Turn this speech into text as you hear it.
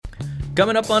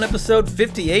Coming up on episode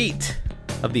 58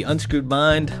 of The Unscrewed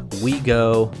Mind, we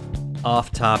go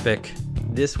off topic.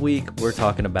 This week, we're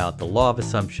talking about the law of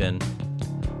assumption,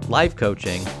 life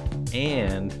coaching,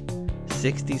 and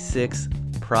 66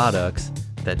 products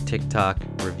that TikTok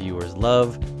reviewers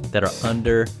love that are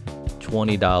under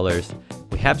 $20.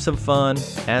 We have some fun.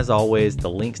 As always, the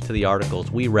links to the articles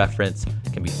we reference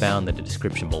can be found in the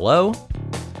description below.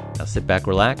 Now sit back,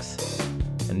 relax,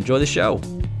 and enjoy the show.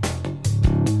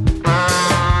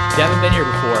 If you haven't been here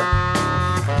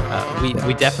before,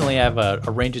 we definitely have a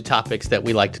range of topics that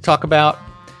we like to talk about.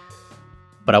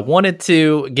 But I wanted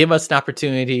to give us an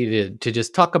opportunity to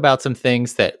just talk about some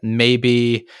things that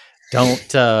maybe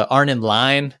aren't in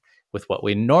line with what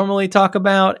we normally talk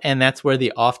about, and that's where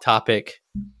the off-topic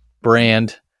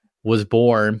brand was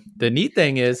born. The neat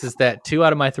thing is that 2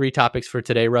 out of my 3 topics for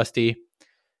today, Rusty,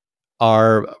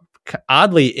 are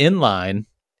oddly in line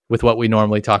with what we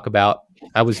normally talk about.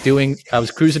 I was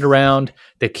cruising around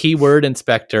the keyword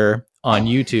inspector on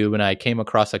YouTube, and I came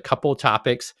across a couple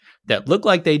topics that looked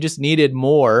like they just needed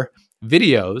more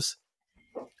videos.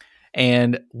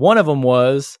 And one of them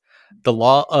was the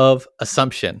law of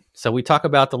assumption. So we talk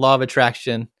about the law of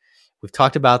attraction. We've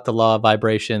talked about the law of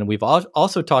vibration. We've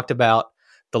also talked about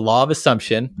the law of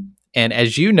assumption. And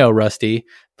as you know, Rusty,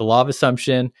 the law of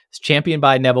assumption is championed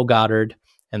by Neville Goddard.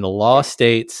 And the law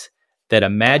states that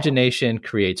imagination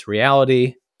creates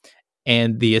reality.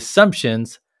 And the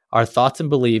assumptions, our thoughts and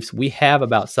beliefs we have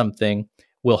about something,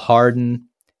 will harden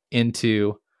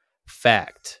into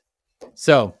fact.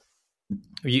 So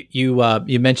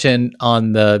you mentioned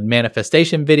on the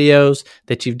manifestation videos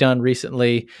that you've done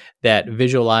recently that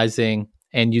visualizing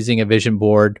and using a vision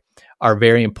board are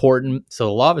very important. So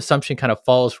the law of assumption kind of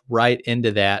falls right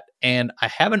into that. And I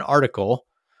have an article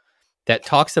that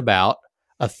talks about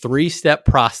a 3-step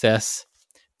process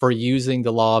for using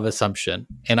the law of assumption.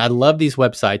 And I love these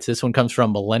websites. This one comes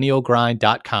from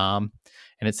millennialgrind.com,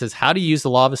 and it says how to use the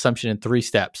law of assumption in 3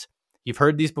 steps. You've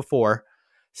heard these before.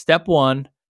 Step 1,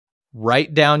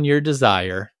 write down your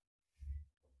desire.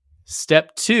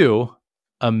 Step 2,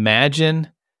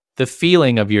 imagine the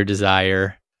feeling of your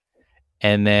desire.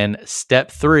 And then step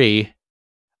 3,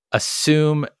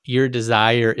 assume your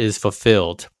desire is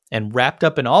fulfilled. And wrapped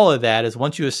up in all of that is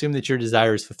once you assume that your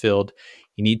desire is fulfilled,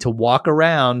 you need to walk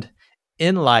around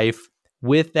in life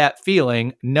with that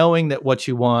feeling, knowing that what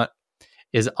you want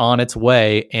is on its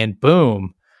way. And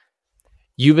boom,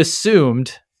 you've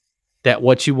assumed that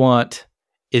what you want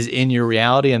is in your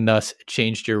reality and thus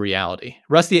changed your reality.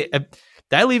 Rusty, did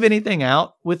I leave anything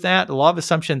out with that? The law of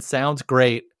assumption sounds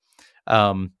great.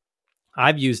 I've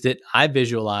used it. I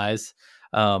visualize.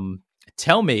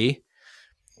 Tell me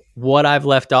what I've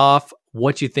left off,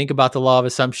 what you think about the law of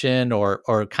assumption,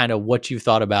 or kind of what you've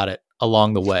thought about it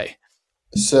along the way.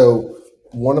 So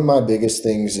one of my biggest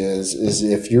things is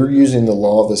if you're using the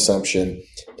law of assumption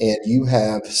and you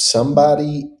have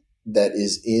somebody that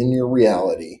is in your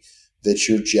reality that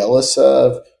you're jealous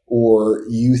of, or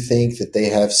you think that they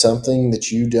have something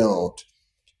that you don't.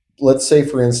 Let's say,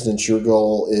 for instance, your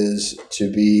goal is to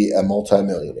be a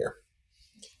multimillionaire.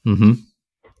 Mm-hmm.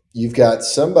 You've got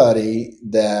somebody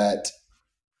that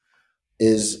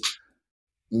is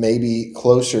maybe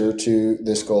closer to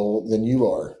this goal than you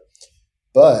are.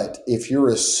 But if you're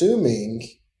using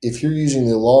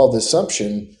the law of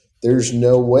assumption, there's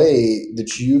no way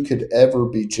that you could ever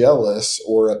be jealous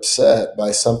or upset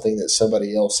by something that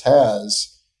somebody else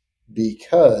has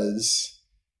because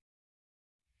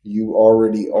you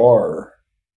already are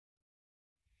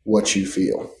what you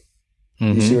feel.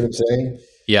 Mm-hmm. You see what I'm saying?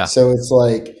 Yeah. So it's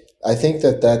like, I think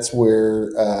that's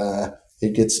where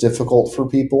it gets difficult for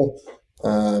people.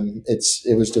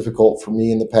 It was difficult for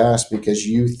me in the past because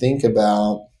you think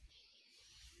about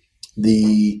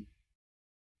if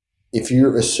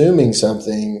you're assuming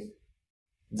something,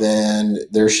 then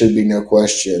there should be no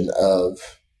question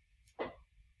of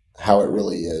how it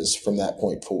really is from that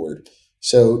point forward.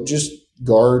 So just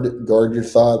guard your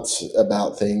thoughts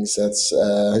about things. That's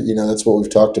that's what we've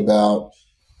talked about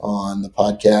on the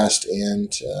podcast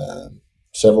and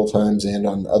several times and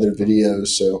on other videos.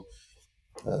 So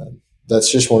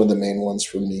that's just one of the main ones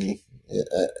for me.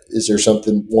 Is there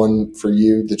one for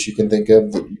you that you can think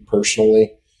of that you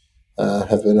personally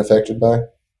have been affected by?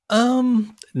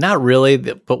 Not really.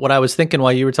 But what I was thinking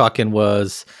while you were talking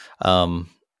was,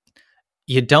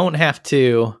 you don't have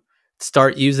to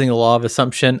start using the law of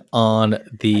assumption on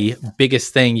the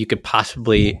biggest thing you could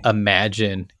possibly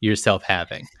imagine yourself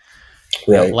having.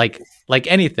 Right. You know, like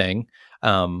anything,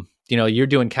 you're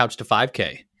doing couch to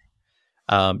 5K.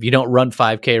 You don't run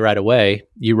 5K right away.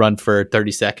 You run for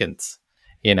 30 seconds.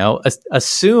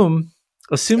 Assume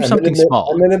Assume something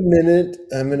small. I'm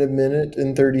in a minute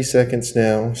and 30 seconds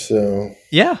now. So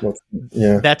Yeah,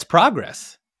 yeah, that's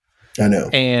progress. I know.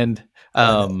 And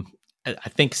I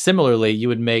think similarly, you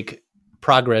would make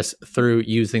progress through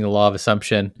using the law of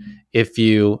assumption if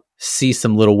you see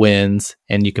some little wins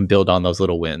and you can build on those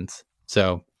little wins.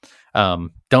 So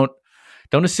don't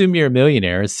assume you're a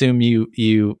millionaire. Assume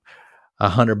you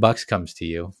 $100 comes to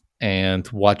you and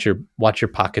watch your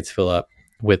pockets fill up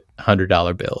with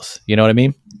 $100 bills. You know what I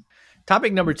mean?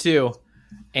 Topic number 2,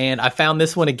 and I found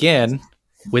this one again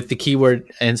with the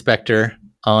keyword inspector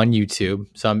on YouTube.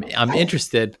 So I'm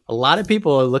interested. A lot of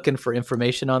people are looking for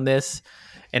information on this,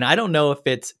 and I don't know if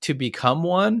it's to become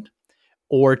one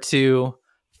or to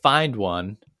find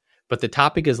one, but the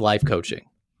topic is life coaching.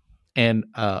 And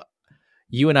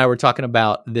you and I were talking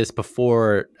about this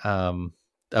before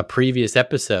a previous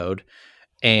episode,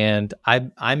 and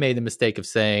I made the mistake of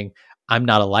saying I'm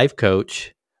not a life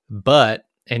coach,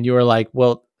 and you were like,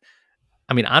 well,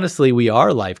 I mean, honestly, we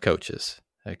are life coaches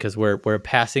because we're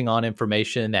passing on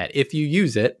information that if you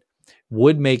use it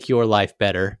would make your life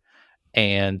better.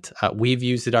 And we've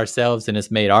used it ourselves and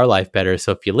it's made our life better.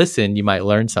 So if you listen, you might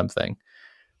learn something.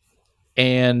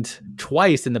 And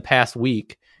twice in the past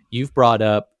week, you've brought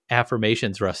up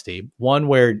affirmations, Rusty. One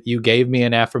where you gave me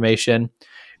an affirmation,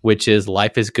 which is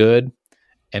life is good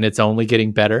and it's only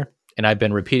getting better. And I've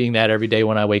been repeating that every day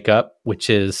when I wake up, which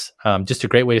is just a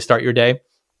great way to start your day.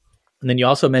 And then you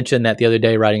also mentioned that the other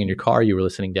day riding in your car, you were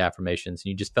listening to affirmations and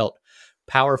you just felt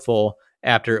powerful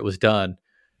after it was done.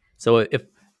 So if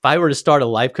I were to start a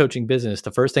life coaching business,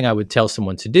 the first thing I would tell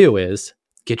someone to do is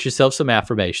get yourself some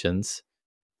affirmations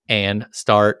and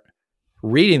start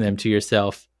reading them to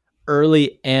yourself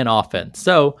early and often.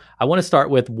 So I want to start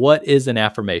with, what is an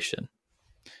affirmation?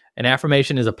 An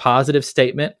affirmation is a positive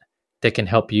statement that can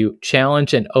help you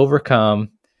challenge and overcome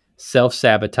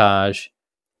self-sabotage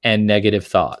and negative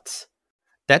thoughts.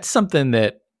 That's something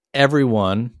that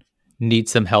everyone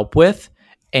needs some help with.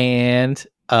 And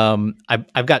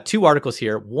I've got 2 articles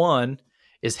here. One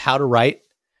is how to write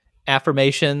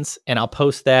affirmations, and I'll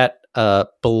post that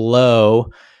below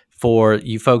for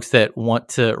you folks that want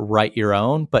to write your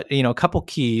own. But, a couple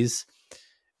keys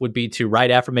would be to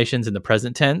write affirmations in the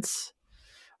present tense.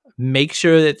 Make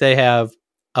sure that they have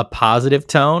a positive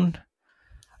tone.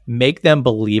 Make them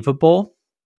believable.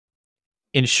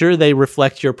 Ensure they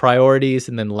reflect your priorities.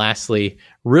 And then lastly,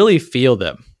 really feel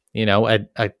them.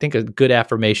 I think a good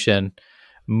affirmation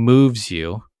moves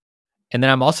you. And then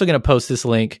I'm also going to post this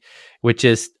link, which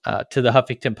is to the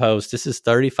Huffington Post. This is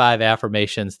 35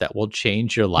 affirmations that will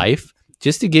change your life,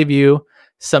 just to give you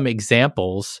some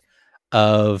examples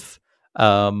of,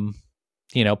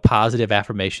 positive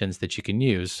affirmations that you can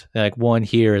use. Like one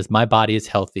here is, my body is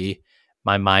healthy.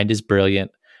 My mind is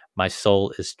brilliant. My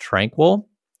soul is tranquil.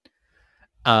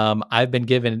 I've been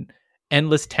given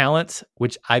endless talents,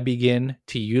 which I begin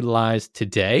to utilize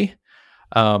today.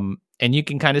 And you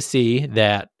can kind of see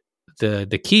that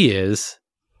the key is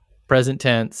present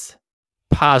tense,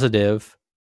 positive,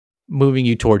 moving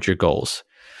you towards your goals.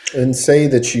 And say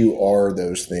that you are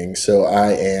those things. So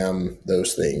I am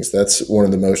those things. That's one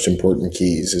of the most important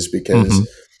keys, is because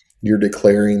you're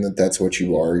declaring that that's what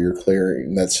you are. You're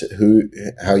declaring that's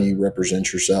how you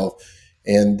represent yourself.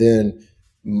 And then,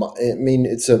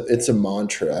 it's a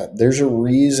mantra. There's a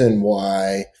reason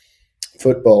why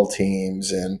football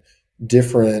teams and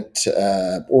different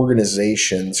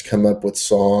organizations come up with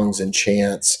songs and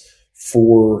chants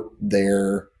for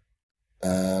their,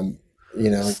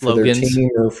 slogans, for their team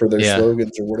or for their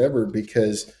slogans or whatever,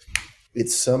 because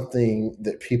it's something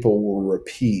that people will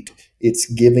repeat. It's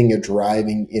giving a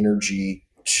driving energy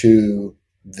to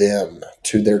them,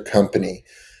 to their company.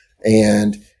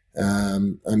 And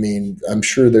I'm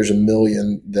sure there's a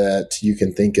million that you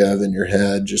can think of in your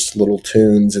head, just little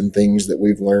tunes and things that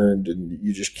we've learned, and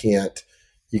you just can't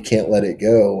let it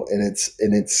go. And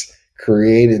it's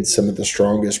created some of the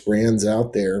strongest brands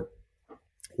out there.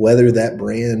 Whether that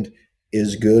brand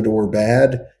is good or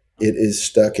bad, it is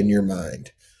stuck in your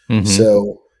mind.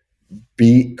 So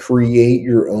create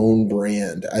your own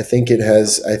brand. I think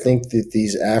that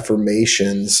these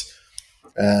affirmations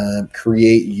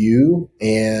create you,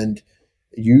 and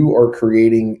you are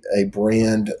creating a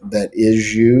brand that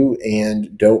is you.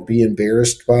 And don't be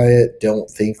embarrassed by it. Don't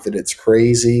think that it's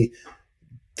crazy.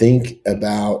 Think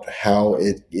about how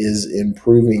it is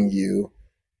improving you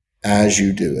as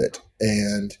you do it.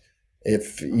 And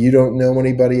if you don't know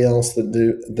anybody else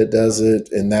that does it,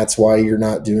 and that's why you're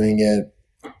not doing it,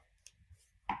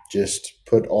 just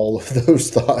put all of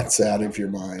those thoughts out of your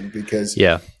mind, because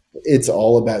it's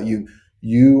all about you.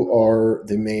 You are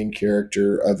the main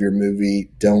character of your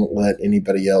movie. Don't let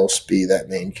anybody else be that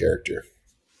main character.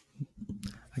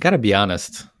 I gotta be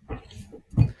honest.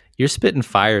 You're spitting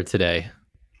fire today.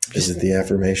 Is it the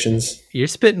affirmations? You're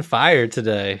spitting fire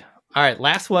today. All right,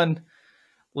 last one.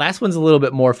 Last one's a little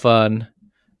bit more fun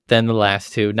than the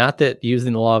last two. Not that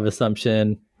using the law of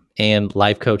assumption and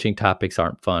life coaching topics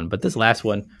aren't fun, but this last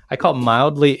one I call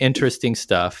mildly interesting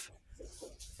stuff.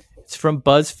 It's from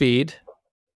BuzzFeed,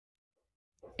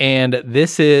 and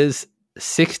this is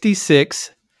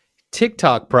 66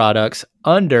 TikTok products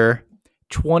under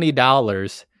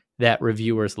 $20 that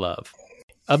reviewers love.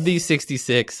 Of these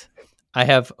 66, I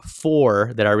have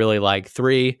 4 that I really like,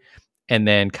 3, and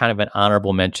then kind of an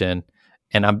honorable mention.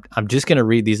 And I'm just going to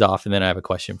read these off, and then I have a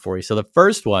question for you. So the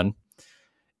first one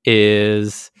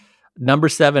is number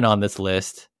 7 on this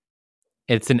list.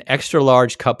 It's an extra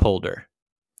large cup holder.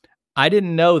 I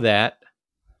didn't know that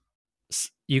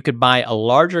you could buy a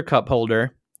larger cup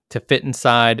holder to fit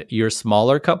inside your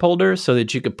smaller cup holder so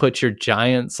that you could put your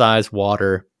giant size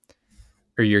water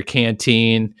or your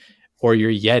canteen or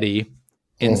your Yeti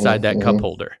inside that cup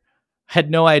holder. Had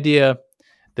no idea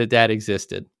that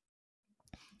existed.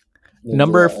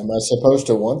 Am I supposed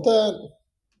to want that?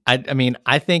 I mean,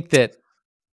 I think that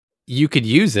you could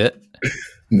use it.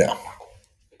 No.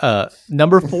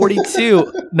 Number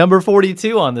 42, number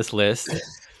 42 on this list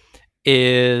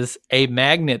is a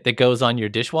magnet that goes on your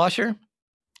dishwasher.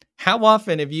 How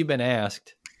often have you been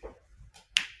asked,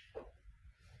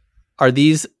 are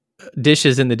these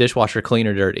dishes in the dishwasher clean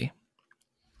or dirty?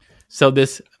 So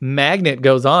this magnet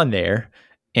goes on there,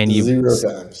 and you 0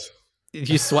 times.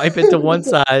 You swipe it to one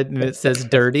side and it says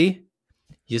dirty.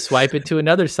 You swipe it to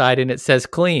another side and it says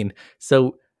clean.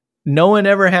 So no one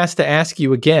ever has to ask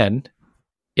you again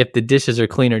if the dishes are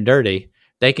clean or dirty.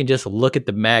 They can just look at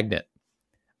the magnet.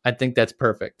 I think that's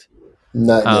perfect.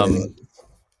 Not getting it.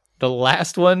 The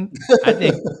last one,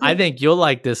 I think you'll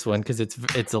like this one because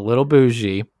it's a little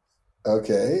bougie.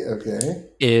 Okay.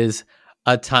 Is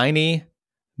a tiny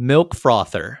milk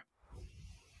frother.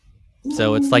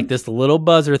 So it's like this little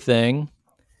buzzer thing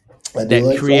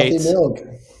that creates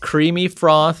creamy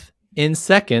froth in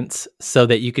seconds so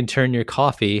that you can turn your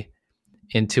coffee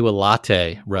into a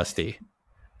latte, Rusty.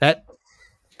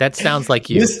 That sounds like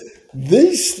you.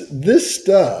 This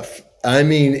stuff, I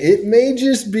mean, it may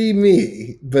just be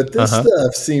me, but this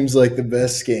stuff seems like the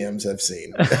best scams I've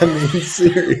seen. I mean,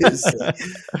 seriously.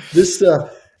 This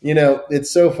stuff, it's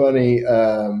so funny.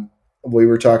 We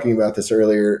were talking about this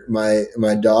earlier.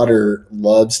 My daughter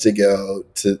loves to go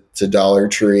to Dollar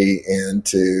Tree and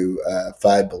to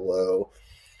Five Below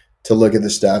to look at the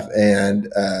stuff. And,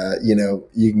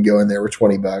 you can go in there with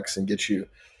 $20 and get you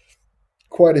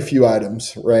quite a few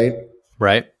items, right?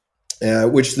 Right.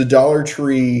 Which the Dollar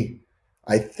Tree,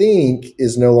 I think,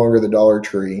 is no longer the Dollar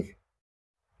Tree.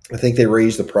 I think they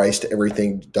raised the price to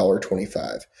everything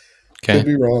 $1.25. Okay. Could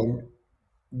be wrong,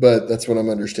 but that's what I'm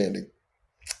understanding.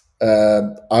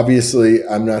 Obviously,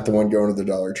 I'm not the one going to the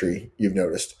Dollar Tree, you've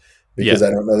noticed, because I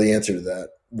don't know the answer to that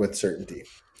with certainty.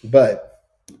 But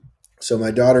so my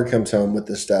daughter comes home with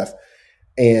this stuff,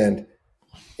 and,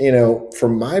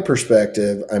 from my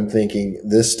perspective, I'm thinking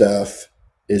this stuff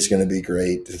is going to be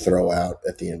great to throw out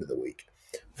at the end of the week.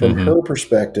 From her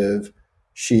perspective,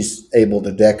 she's able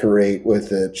to decorate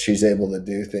with it. She's able to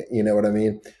do things, you know what I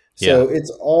mean? So it's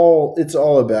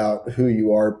all about who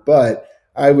you are. But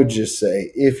I would just say,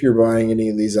 if you're buying any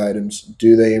of these items,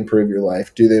 do they improve your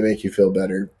life? Do they make you feel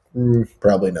better?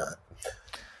 Probably not.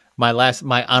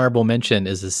 My honorable mention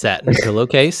is a satin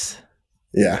pillowcase.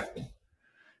 Yeah.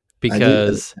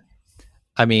 Because,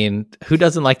 I mean, who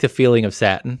doesn't like the feeling of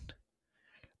satin?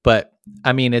 But,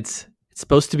 I mean, it's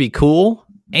supposed to be cool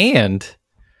and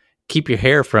keep your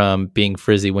hair from being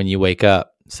frizzy when you wake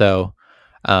up. So,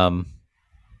 for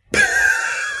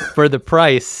the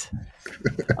price,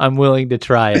 I'm willing to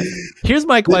try it. Here's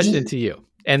my question to you,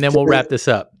 and then we'll wrap this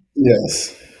up.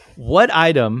 Yes. What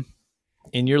item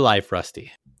in your life,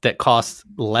 Rusty, that costs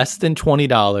less than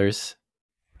 $20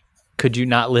 could you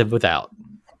not live without,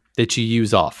 that you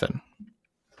use often?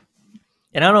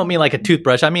 And I don't mean like a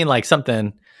toothbrush. I mean like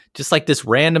something just like this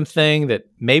random thing that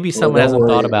maybe someone hasn't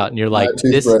thought about, and you're like,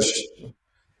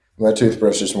 my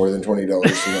toothbrush is more than $20. You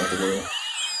have to go.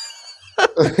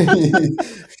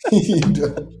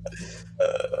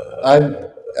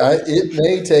 It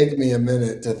may take me a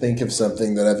minute to think of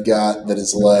something that I've got that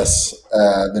is less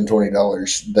than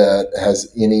 $20 that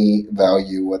has any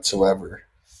value whatsoever.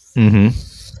 Mm-hmm.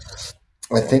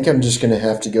 I think I'm just going to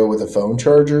have to go with a phone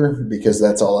charger because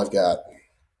that's all I've got.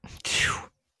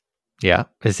 Yeah.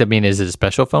 Is it a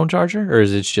special phone charger, or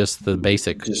is it just the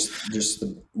basic? Just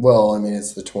the, well, I mean,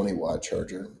 it's the 20-watt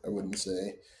charger, I wouldn't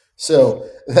say. So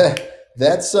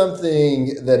that's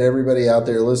something that everybody out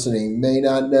there listening may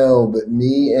not know, but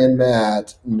me and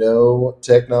Matt know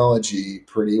technology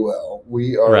pretty well.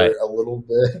 We are Right. a little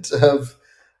bit of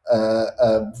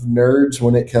nerds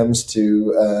when it comes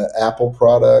to Apple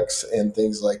products and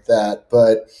things like that.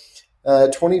 But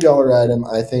 $20 item,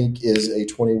 I think, is a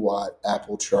 20-watt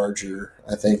Apple charger.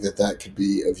 I think that could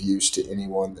be of use to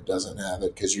anyone that doesn't have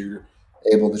it, because you're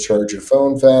able to charge your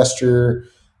phone faster,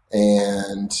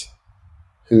 and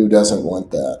who doesn't want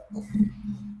that?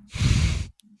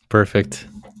 Perfect.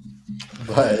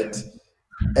 But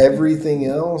everything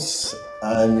else,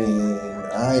 I mean,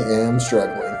 I am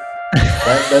struggling.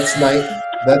 That's $19.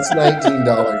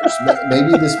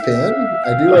 Maybe this pen.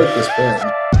 I do like this pen.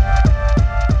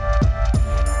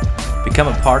 Become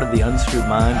a part of the Unscrewed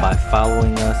Mind by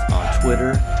following us on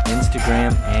Twitter,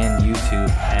 Instagram, and YouTube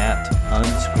at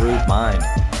Unscrewed Mind.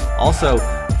 Also,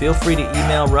 feel free to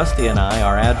email Rusty and I.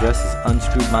 Our address is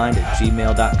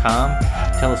unscrewedmind@gmail.com.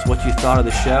 Tell us what you thought of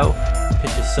the show,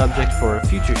 pitch a subject for a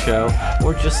future show,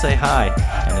 or just say hi.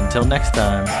 And until next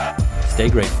time, stay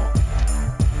grateful.